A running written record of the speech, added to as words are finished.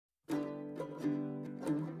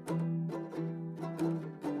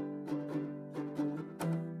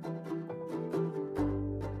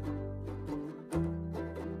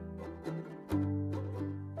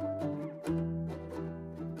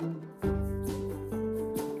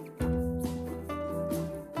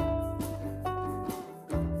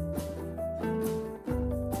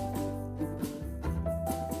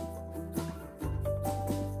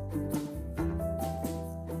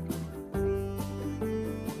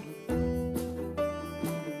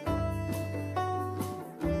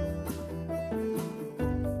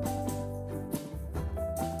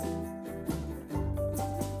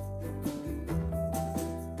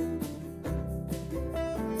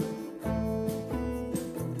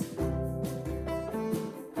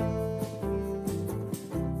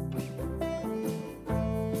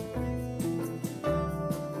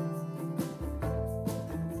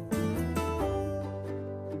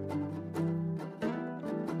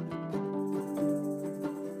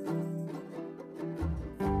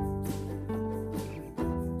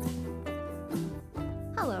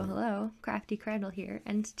Crafty Crandall here,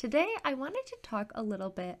 and today I wanted to talk a little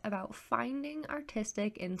bit about finding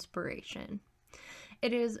artistic inspiration.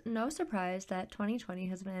 It is no surprise that 2020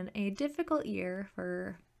 has been a difficult year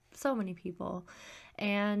for so many people,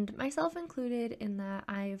 and myself included, in that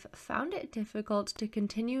I've found it difficult to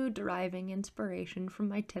continue deriving inspiration from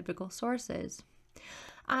my typical sources.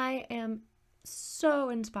 I am so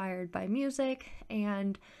inspired by music,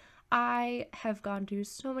 and I have gone to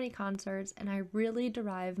so many concerts, and I really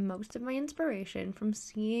derive most of my inspiration from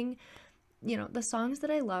seeing, the songs that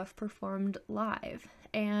I love performed live.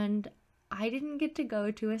 And I didn't get to go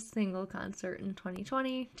to a single concert in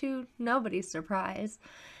 2020, to nobody's surprise.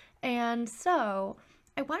 And so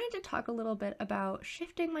I wanted to talk a little bit about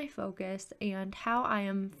shifting my focus and how I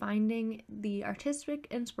am finding the artistic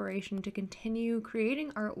inspiration to continue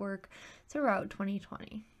creating artwork throughout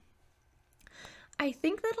 2020. I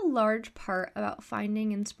think that a large part about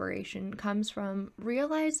finding inspiration comes from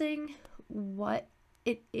realizing what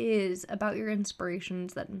it is about your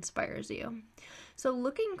inspirations that inspires you. So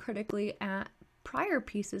looking critically at prior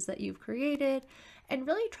pieces that you've created and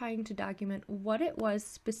really trying to document what it was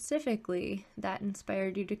specifically that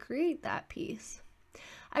inspired you to create that piece.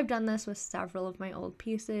 I've done this with several of my old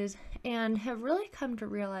pieces and have really come to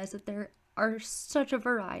realize that there are such a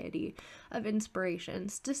variety of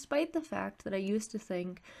inspirations, despite the fact that I used to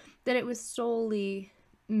think that it was solely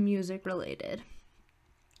music related.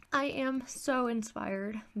 I am so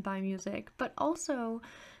inspired by music, but also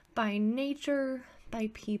by nature, by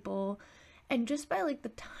people, and just by the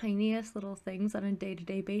tiniest little things on a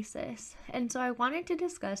day-to-day basis. And so I wanted to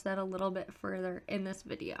discuss that a little bit further in this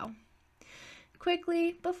video.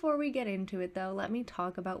 Quickly, before we get into it though, let me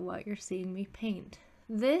talk about what you're seeing me paint.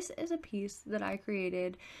 This is a piece that I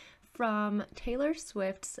created from Taylor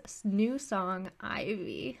Swift's new song,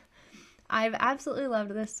 Ivy. I've absolutely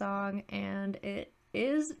loved this song, and it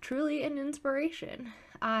is truly an inspiration.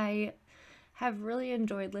 I have really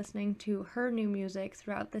enjoyed listening to her new music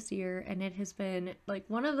throughout this year, and it has been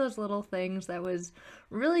one of those little things that was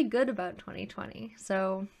really good about 2020.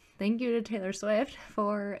 So thank you to Taylor Swift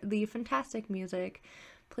for the fantastic music.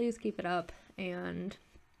 Please keep it up, and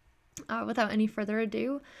without any further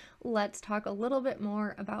ado, let's talk a little bit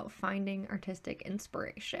more about finding artistic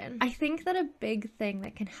inspiration. I think that a big thing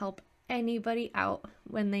that can help anybody out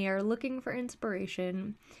when they are looking for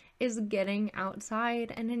inspiration is getting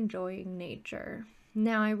outside and enjoying nature.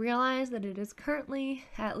 Now, I realize that it is currently,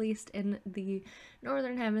 at least in the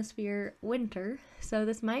northern hemisphere, winter, so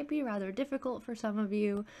this might be rather difficult for some of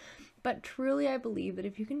you, but truly I believe that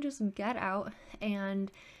if you can just get out and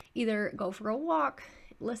either go for a walk,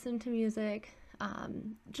 listen to music,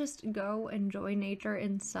 just go enjoy nature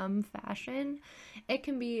in some fashion, it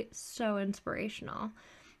can be so inspirational.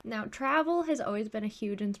 Now, travel has always been a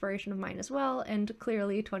huge inspiration of mine as well, and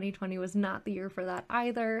clearly 2020 was not the year for that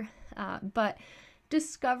either, but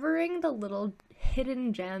discovering the little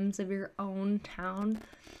hidden gems of your own town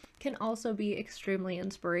can also be extremely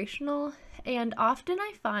inspirational, and often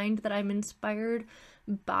I find that I'm inspired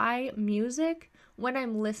by music when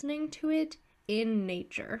I'm listening to it in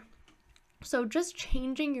nature. So just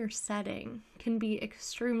changing your setting can be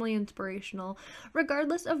extremely inspirational,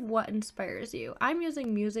 regardless of what inspires you. I'm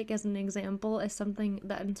using music as an example, as something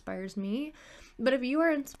that inspires me, but if you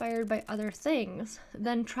are inspired by other things,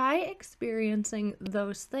 then try experiencing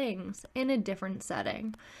those things in a different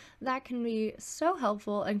setting. That can be so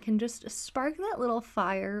helpful and can just spark that little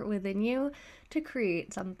fire within you to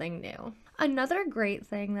create something new. Another great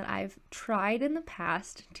thing that I've tried in the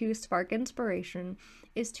past to spark inspiration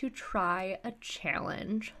is to try a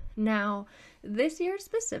challenge. Now, this year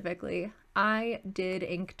specifically, I did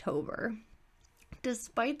Inktober.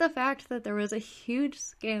 Despite the fact that there was a huge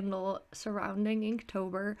scandal surrounding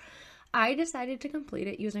Inktober, I decided to complete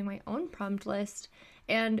it using my own prompt list,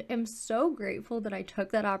 and am so grateful that I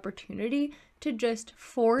took that opportunity to just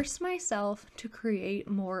force myself to create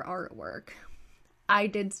more artwork. I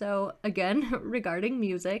did so, again, regarding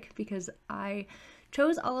music, because I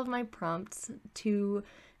chose all of my prompts to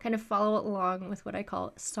kind of follow along with what I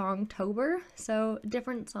call Songtober, so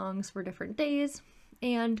different songs for different days,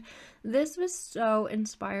 and this was so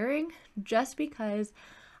inspiring just because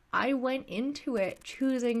I went into it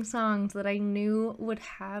choosing songs that I knew would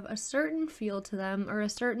have a certain feel to them, or a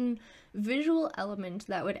certain visual element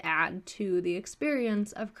that would add to the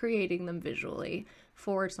experience of creating them visually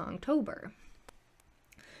for Songtober.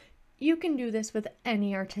 You can do this with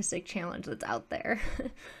any artistic challenge that's out there.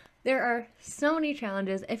 There are so many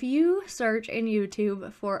challenges. If you search in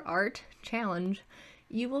YouTube for art challenge,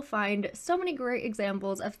 you will find so many great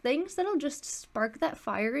examples of things that'll just spark that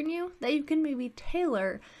fire in you that you can maybe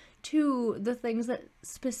tailor to the things that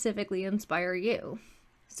specifically inspire you.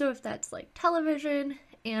 So if that's like television,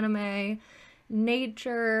 anime,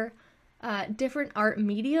 nature, different art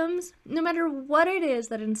mediums, no matter what it is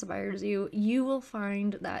that inspires you, you will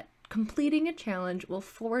find that completing a challenge will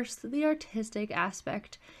force the artistic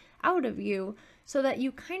aspect out of you so that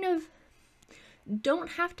you kind of don't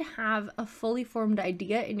have to have a fully formed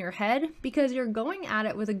idea in your head, because you're going at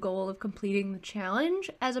it with a goal of completing the challenge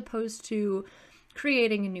as opposed to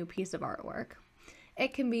creating a new piece of artwork.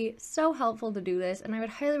 It can be so helpful to do this, and I would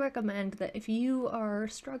highly recommend that if you are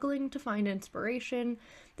struggling to find inspiration,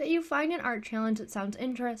 that you find an art challenge that sounds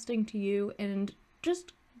interesting to you and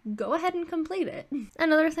just go ahead and complete it.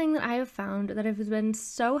 Another thing that I have found that has been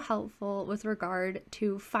so helpful with regard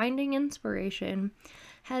to finding inspiration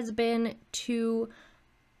has been to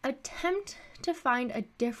attempt to find a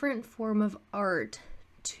different form of art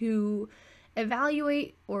to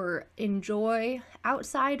evaluate or enjoy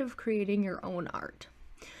outside of creating your own art.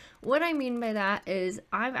 What I mean by that is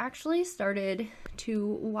I've actually started to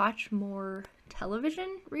watch more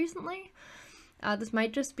television recently. This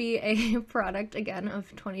might just be a product, again, of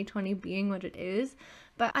 2020 being what it is,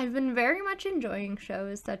 but I've been very much enjoying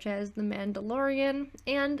shows such as The Mandalorian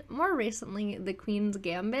and, more recently, The Queen's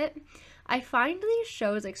Gambit. I find these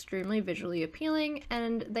shows extremely visually appealing,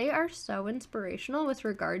 and they are so inspirational with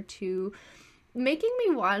regard to making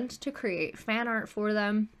me want to create fan art for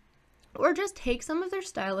them, or just take some of their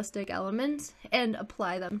stylistic elements and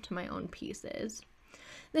apply them to my own pieces.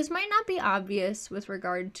 This might not be obvious with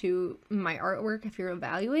regard to my artwork if you're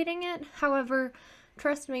evaluating it. However,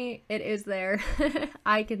 trust me, it is there.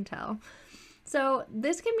 I can tell. So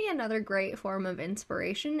this can be another great form of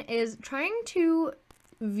inspiration, is trying to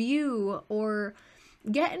view or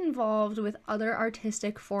get involved with other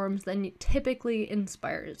artistic forms than typically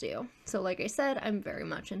inspires you. So like I said, I'm very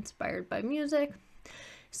much inspired by music.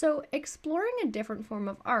 So exploring a different form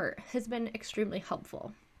of art has been extremely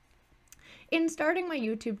helpful. In starting my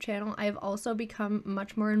YouTube channel, I have also become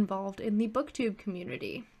much more involved in the booktube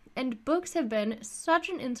community, and books have been such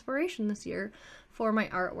an inspiration this year for my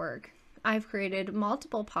artwork. I've created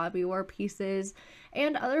multiple Poppy War pieces,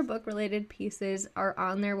 and other book-related pieces are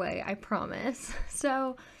on their way, I promise.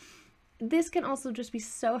 So this can also just be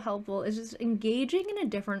so helpful, is just engaging in a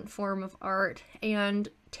different form of art and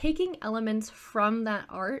taking elements from that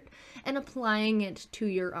art and applying it to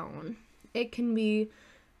your own. It can be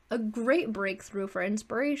a great breakthrough for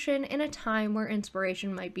inspiration in a time where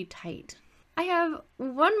inspiration might be tight. I have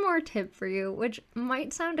one more tip for you, which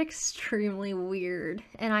might sound extremely weird,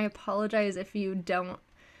 and I apologize if you don't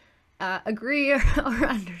agree or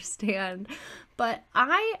understand, but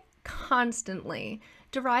I constantly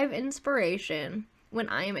derive inspiration when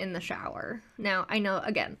I am in the shower. Now, I know,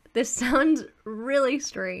 again, this sounds really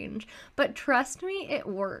strange, but trust me, it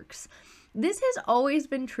works. This has always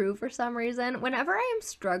been true for some reason. Whenever I am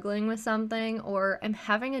struggling with something or am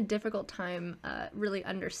having a difficult time really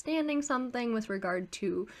understanding something with regard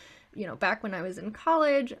to, you know, back when I was in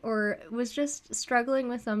college, or was just struggling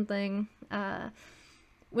with something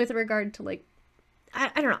with regard to, like,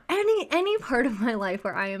 I don't know, any part of my life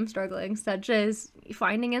where I am struggling, such as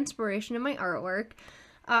finding inspiration in my artwork,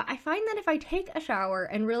 I find that if I take a shower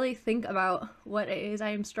and really think about what it is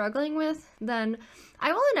I am struggling with, then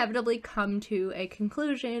I will inevitably come to a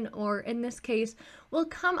conclusion, or in this case, will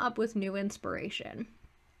come up with new inspiration.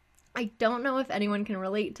 I don't know if anyone can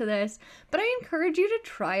relate to this, but I encourage you to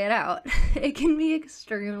try it out. It can be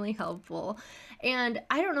extremely helpful. And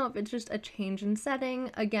I don't know if it's just a change in setting,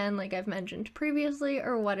 again, like I've mentioned previously,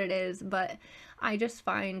 or what it is, but I just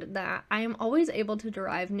find that I am always able to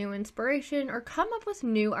derive new inspiration or come up with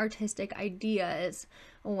new artistic ideas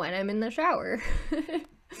when I'm in the shower.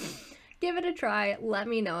 Give it a try. Let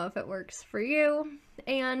me know if it works for you,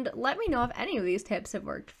 and let me know if any of these tips have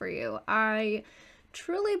worked for you. I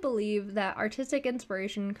truly believe that artistic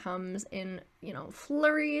inspiration comes in, you know,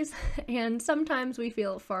 flurries, and sometimes we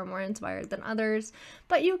feel far more inspired than others,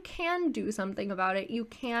 but you can do something about it. You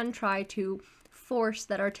can try to force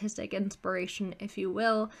that artistic inspiration, if you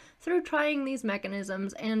will, through trying these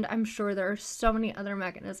mechanisms, and I'm sure there are so many other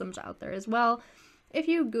mechanisms out there as well. If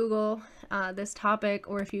you Google this topic,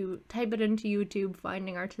 or if you type it into YouTube,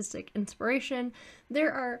 finding artistic inspiration,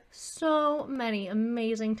 there are so many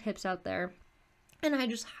amazing tips out there, and I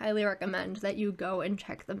just highly recommend that you go and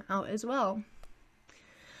check them out as well.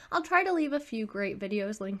 I'll try to leave a few great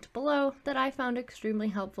videos linked below that I found extremely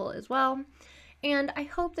helpful as well, and I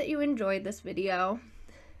hope that you enjoyed this video.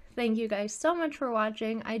 Thank you guys so much for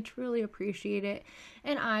watching. I truly appreciate it,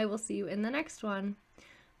 and I will see you in the next one.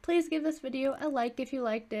 Please give this video a like if you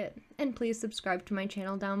liked it, and please subscribe to my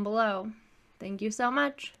channel down below. Thank you so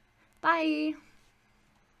much. Bye!